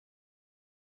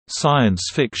Science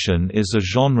fiction is a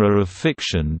genre of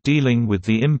fiction dealing with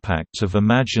the impact of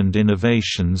imagined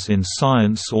innovations in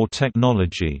science or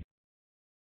technology.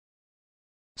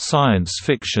 Science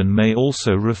fiction may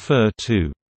also refer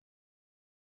to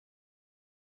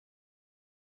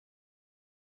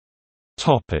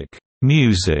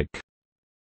music.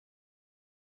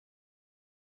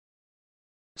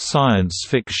 Science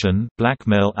fiction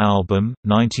Blackmail album,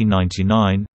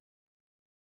 1999.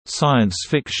 Science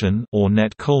fiction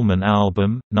Ornette Coleman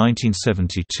album,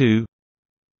 1972.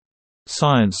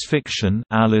 Science fiction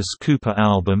Alice Cooper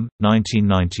album,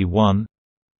 1991.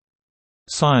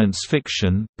 Science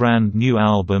fiction Brand New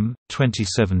album,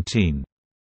 2017.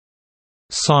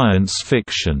 Science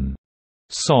fiction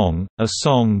song, a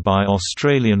song by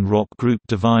Australian rock group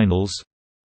Divinyls.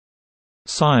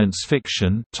 Science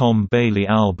fiction Tom Bailey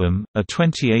album, a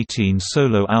 2018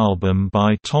 solo album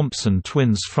by Thompson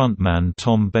Twins frontman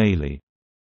Tom Bailey.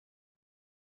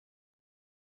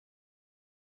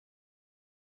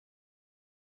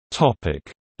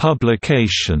 Topic: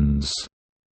 Publications.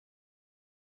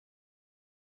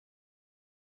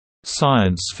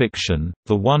 Science fiction: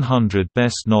 The 100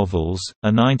 Best Novels,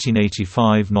 a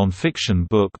 1985 non-fiction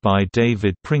book by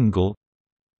David Pringle.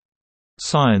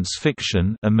 Science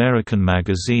Fiction American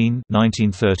Magazine,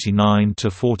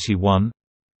 1939–41.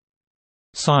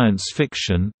 Science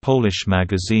Fiction Polish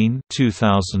Magazine,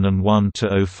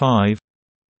 2001–05.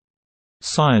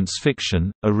 Science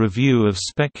Fiction: A Review of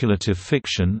Speculative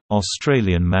Fiction,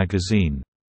 Australian Magazine.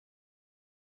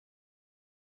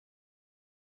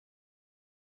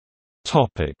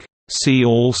 Topic: See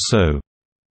also.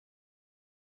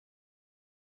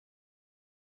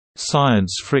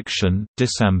 Science fiction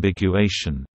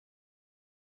disambiguation.